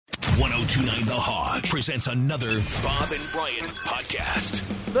1029 The Hog presents another Bob and Brian podcast.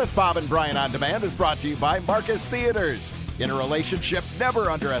 This Bob and Brian On Demand is brought to you by Marcus Theaters. In a relationship,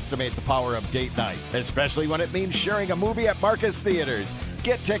 never underestimate the power of date night, especially when it means sharing a movie at Marcus Theaters.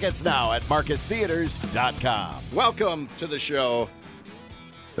 Get tickets now at marcustheaters.com. Welcome to the show,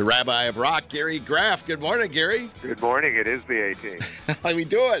 the Rabbi of Rock, Gary Graff. Good morning, Gary. Good morning. It is the 18th. How we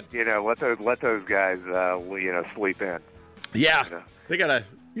doing? You know, let those guys, sleep in. Yeah, You know? they gotta,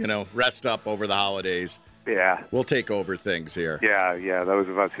 rest up over the holidays. Yeah. We'll take over things here. Yeah. Those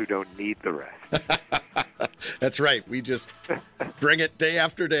of us who don't need the rest. That's right. We just bring it day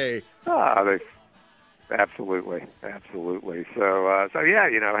after day. Absolutely. So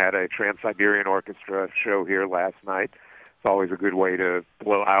yeah, had a Trans-Siberian Orchestra show here last night. It's always a good way to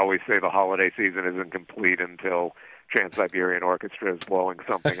blow. I always say the holiday season isn't complete until Trans-Siberian Orchestra is blowing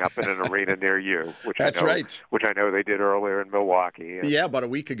something up in an arena near you. That's right. Which I know they did earlier in Milwaukee. Yeah, about a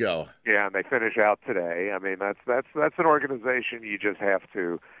week ago. Yeah, and they finish out today. I mean, that's an organization you just have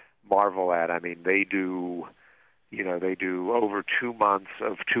to marvel at. I mean, they do over 2 months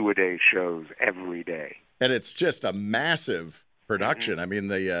of two-a-day shows every day. And it's just a massive production. I mean,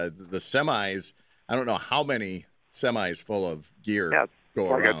 the semis, I don't know how many semis full of gear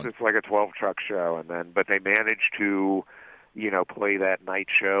go around. It's like a 12-truck show, but they manage to, play that night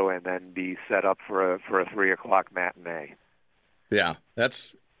show and then be set up for a 3 o'clock matinee. Yeah,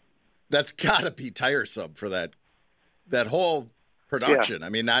 that's got to be tiresome for that whole production. Yeah. I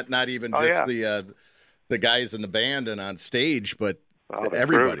mean, not even just the guys in the band and on stage, but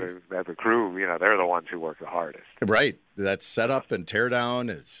everybody. The crew, they're the ones who work the hardest. Right. That setup and teardown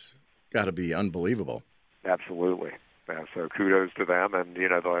has got to be unbelievable. Absolutely. Yeah, so kudos to them. And,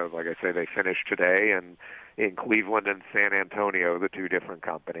 like I say, they finished today and in Cleveland and San Antonio, the two different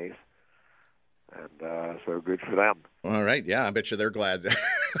companies. And so good for them. All right. Yeah, I bet you they're glad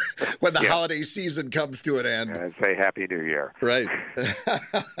when the holiday season comes to an end. And say Happy New Year. Right.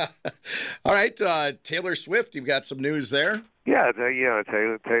 All right. Taylor Swift, you've got some news there. Yeah,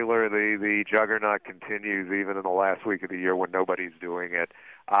 Taylor, the juggernaut continues even in the last week of the year when nobody's doing it.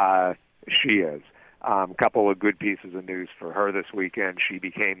 She is. A couple of good pieces of news for her this weekend. She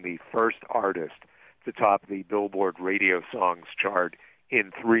became the first artist to top the Billboard Radio Songs chart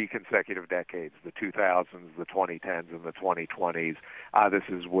in 3 consecutive decades, the 2000s, the 2010s, and the 2020s. This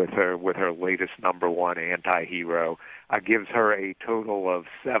is with her latest number one, Anti-Hero. Gives her a total of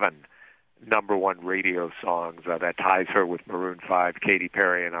 7 number one radio songs. That ties her with Maroon 5, Katy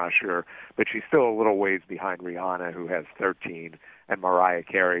Perry, and Usher. But she's still a little ways behind Rihanna, who has 13, and Mariah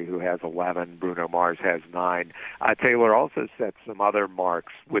Carey, who has 11. Bruno Mars has 9. Taylor also set some other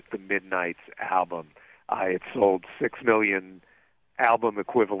marks with the Midnights album. It sold 6 million album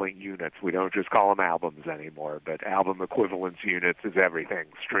equivalent units. We don't just call them albums anymore, but album equivalence units is everything.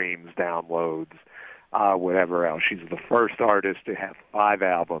 Streams, downloads, whatever else. She's the first artist to have 5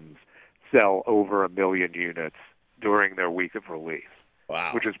 albums sell over 1 million units during their week of release.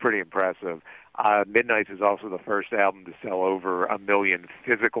 Wow. Which is pretty impressive. Midnights is also the first album to sell over 1 million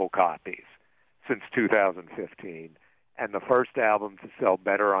physical copies since 2015, and the first album to sell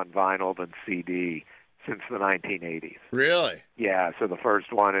better on vinyl than CD since the 1980s. Really? Yeah, so the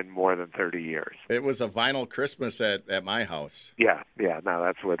first one in more than 30 years. It was a vinyl Christmas at my house. Yeah. No,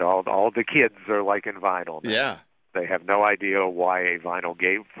 that's what all the kids are like in vinyl now. Yeah. They have no idea why a vinyl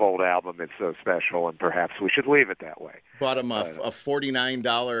gatefold album is so special, and perhaps we should leave it that way. Bought him a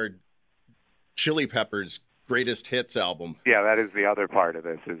 $49 Chili Peppers Greatest Hits album. Yeah, that is the other part of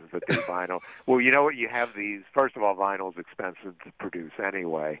this, is the vinyl. Well, you know what? You have these, first of all, vinyl's expensive to produce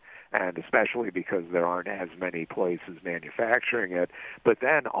anyway, and especially because there aren't as many places manufacturing it. But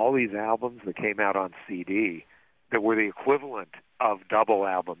then all these albums that came out on CD that were the equivalent of double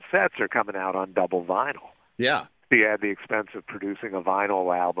album sets are coming out on double vinyl. Yeah. So you had the expense of producing a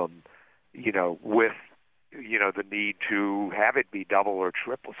vinyl album, with, the need to have it be double or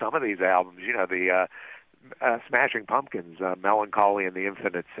triple. Some of these albums, the Smashing Pumpkins, Melancholy and the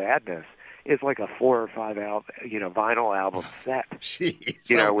Infinite Sadness, is like a 4 or 5 vinyl album set. Jeez.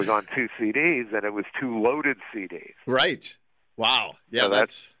 It was on 2 CDs, and it was 2 loaded CDs. Right. Wow. Yeah, so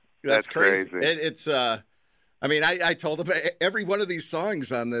that's crazy. It's I told him every one of these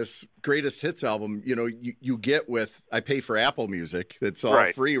songs on this Greatest Hits album, you get with, I pay for Apple Music. It's all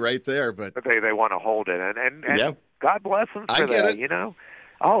free right there. But they want to hold it. And God bless them for that,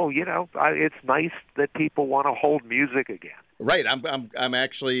 it's nice that people want to hold music again. Right. I'm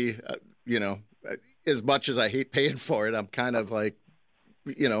actually, as much as I hate paying for it, I'm kind of like,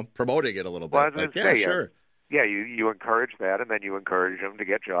 promoting it a little bit. Well, I was gonna say, sure. Yeah, you encourage that, and then you encourage them to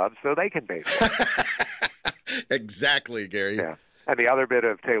get jobs so they can pay for it. Exactly, Gary. Yeah. And the other bit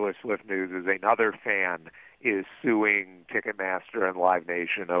of Taylor Swift news is another fan is suing Ticketmaster and Live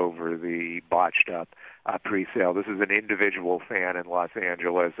Nation over the botched up pre-sale. This is an individual fan in Los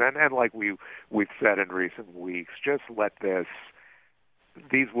Angeles, and like we've said in recent weeks, just let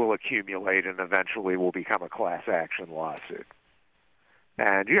these will accumulate and eventually will become a class action lawsuit.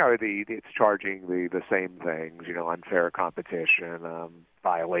 And it's charging the same things, unfair competition,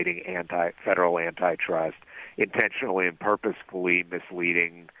 violating federal antitrust, intentionally and purposefully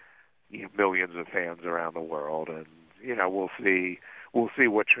misleading millions of fans around the world, and we'll see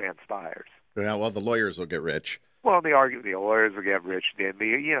what transpires. Yeah, well, the lawyers will get rich. Well, the lawyers will get rich. Then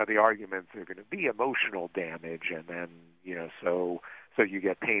the arguments are going to be emotional damage, and then so you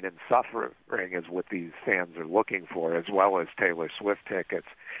get pain and suffering is what these fans are looking for, as well as Taylor Swift tickets.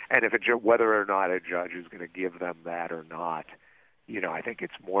 And whether or not a judge is going to give them that or not, I think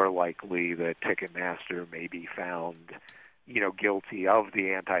it's more likely that Ticketmaster may be found guilty of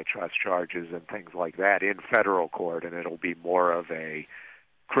the antitrust charges and things like that in federal court, and it'll be more of a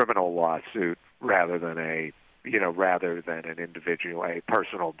criminal lawsuit rather than an individual, a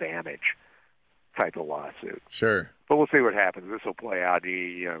personal damage type of lawsuit. Sure. But we'll see what happens. This will play out,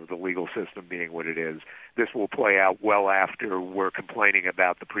 the legal system being what it is. This will play out well after we're complaining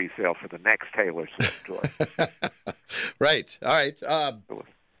about the pre-sale for the next Taylor Swift tour. Right. All right.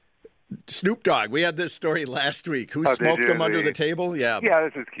 Snoop Dogg, we had this story last week. Who smoked him under the table? Yeah. Yeah,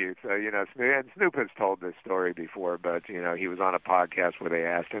 this is cute. So, Snoop has told this story before, but, he was on a podcast where they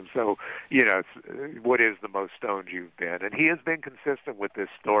asked him, so, what is the most stoned you've been? And he has been consistent with this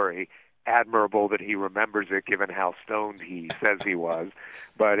story. Admirable that he remembers it, given how stoned he says he was.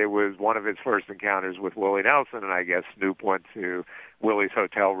 But it was one of his first encounters with Willie Nelson, and I guess Snoop went to Willie's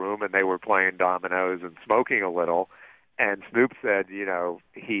hotel room, and they were playing dominoes and smoking a little. And Snoop said,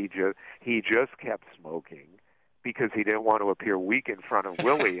 he just kept smoking because he didn't want to appear weak in front of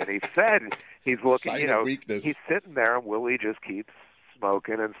Willie. And he said he's looking, he's sitting there, and Willie just keeps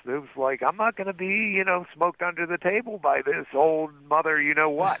smoking, and Snoop's like, I'm not going to be, smoked under the table by this old mother,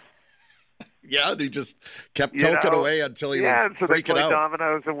 what. Yeah, and he just kept toking away until he was freaking out. Yeah, so they played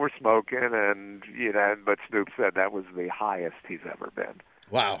dominoes and we're smoking, and but Snoop said that was the highest he's ever been.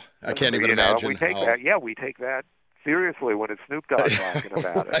 Wow, I can't even imagine. We take that. Yeah, we take that seriously when it's Snoop Dogg talking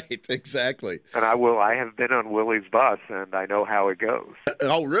about it. Right, exactly. And I have been on Willie's bus, and I know how it goes.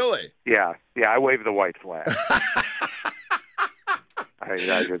 Oh, really? Yeah, I wave the white flag. I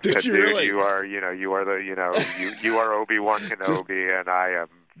just Did said, you dude, really? you are you are Obi-Wan Kenobi, and I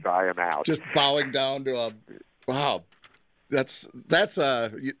am out. Just bowing down to a wow. That's got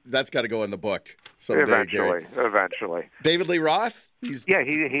to go in the book someday. Eventually. David Lee Roth. He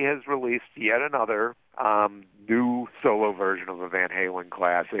has released yet another new solo version of a Van Halen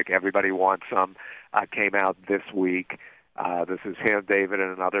classic. Everybody Wants Some came out this week. This is him, David,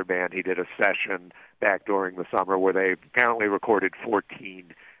 and another band. He did a session back during the summer where they apparently recorded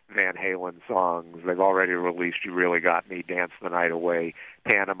 14 Van Halen songs. They've already released You Really Got Me, Dance the Night Away,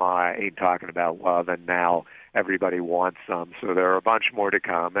 Panama, Ain't Talking About Love, and now Everybody Wants Some. So there are a bunch more to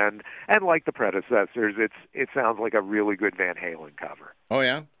come. And like the predecessors, it sounds like a really good Van Halen cover. Oh,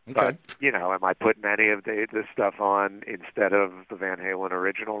 yeah? Okay. But, am I putting any of this stuff on instead of the Van Halen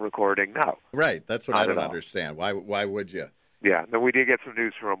original recording? No. Right. That's what I don't understand. Why would you? Yeah. Then we did get some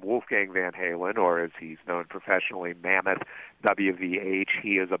news from Wolfgang Van Halen, or as he's known professionally, Mammoth WVH.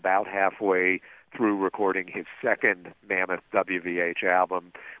 He is about halfway through recording his second Mammoth WVH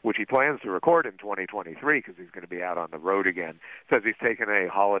album, which he plans to record in 2023 because he's going to be out on the road again. Says he's taken a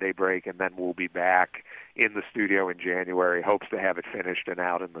holiday break and then will be back in the studio in January. Hopes to have it finished and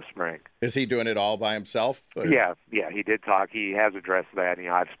out in the spring. Is he doing it all by himself? Yeah, he did talk. He has addressed that.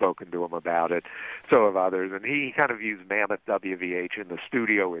 I've spoken to him about it. So have others. And he kind of views Mammoth WVH in the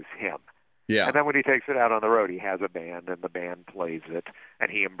studio as him. Yeah. And then when he takes it out on the road, he has a band, and the band plays it,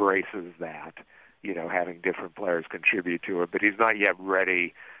 and he embraces that, having different players contribute to it. But he's not yet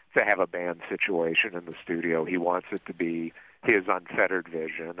ready to have a band situation in the studio. He wants it to be his unfettered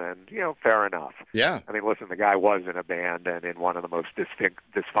vision, and, fair enough. Yeah. I mean, listen, the guy was in a band and in one of the most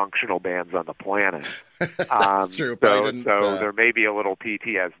dysfunctional bands on the planet. That's true. So there may be a little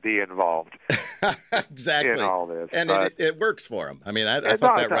PTSD involved. Exactly. In all this. And it works for him. I mean, I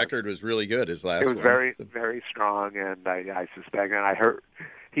thought that record was really good, his last one. It was very, very strong, and I suspect, and I heard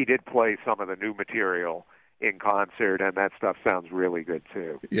he did play some of the new material in concert, and that stuff sounds really good,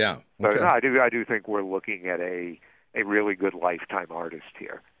 too. Yeah. Okay. So, no, I do think we're looking at a really good lifetime artist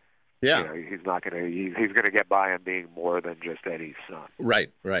here. Yeah. He's not going to. He's going to get by on being more than just Eddie's son.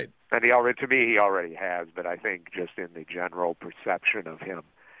 Right. And he already has, but I think just in the general perception of him,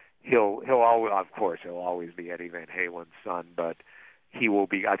 he'll always, of course, he'll always be Eddie Van Halen's son, but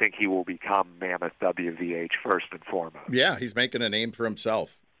I think he will become Mammoth WVH first and foremost. Yeah, he's making a name for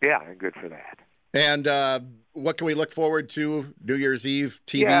himself. Yeah, and good for that. And what can we look forward to New Year's Eve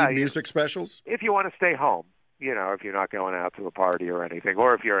TV music specials? If you want to stay home, if you're not going out to a party or anything,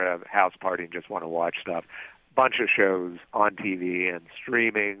 or if you're at a house party and just want to watch stuff, bunch of shows on TV and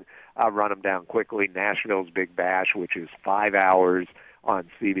streaming. I'll run them down quickly. Nashville's Big Bash, which is 5 hours on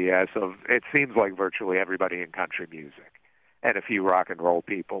CBS. Of it seems like virtually everybody in country music. And a few rock and roll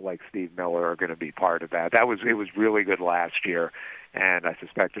people like Steve Miller are going to be part of that. It was really good last year, and I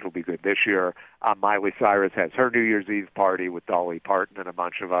suspect it'll be good this year. Miley Cyrus has her New Year's Eve party with Dolly Parton and a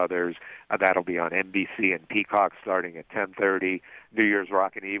bunch of others. That'll be on NBC and Peacock starting at 10:30. New Year's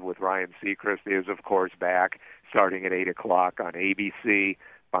Rockin' Eve with Ryan Seacrest is, of course, back starting at 8 o'clock on ABC.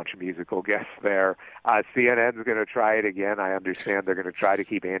 Bunch of musical guests there. CNN's going to try it again. I understand they're going to try to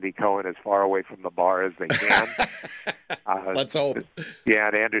keep Andy Cohen as far away from the bar as they can. Let's hope. Yeah,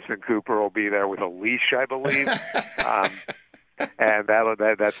 and Anderson Cooper will be there with a leash, I believe. And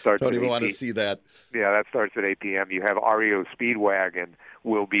that starts. Don't at even 8 want to see that. Yeah, that starts at 8 p.m. You have REO Speedwagon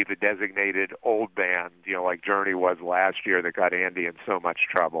will be the designated old band, like Journey was last year that got Andy in so much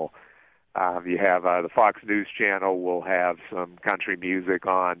trouble. You have the Fox News Channel will have some country music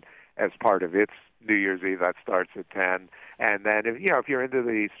on as part of its New Year's Eve. That starts at 10. And then if you're into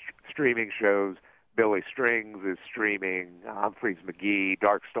the streaming shows, Billy Strings is streaming, Humphreys McGee,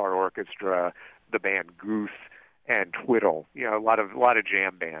 Dark Star Orchestra, the band Goose, and Twiddle. A lot of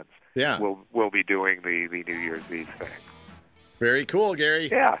jam bands. Yeah. will be doing the New Year's Eve thing. Very cool, Gary.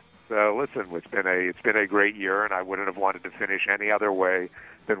 Yeah. So listen, it's been a great year, and I wouldn't have wanted to finish any other way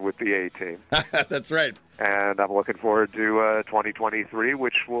than with the A-Team. That's right. And I'm looking forward to 2023,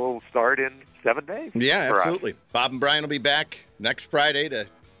 which will start in 7 days. Yeah, absolutely. Bob and Brian will be back next Friday to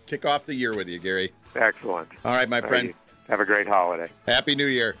kick off the year with you, Gary. Excellent. All right, my friend. Have a great holiday. Happy New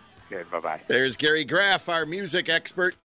Year. Okay, bye-bye. There's Gary Graff, our music expert.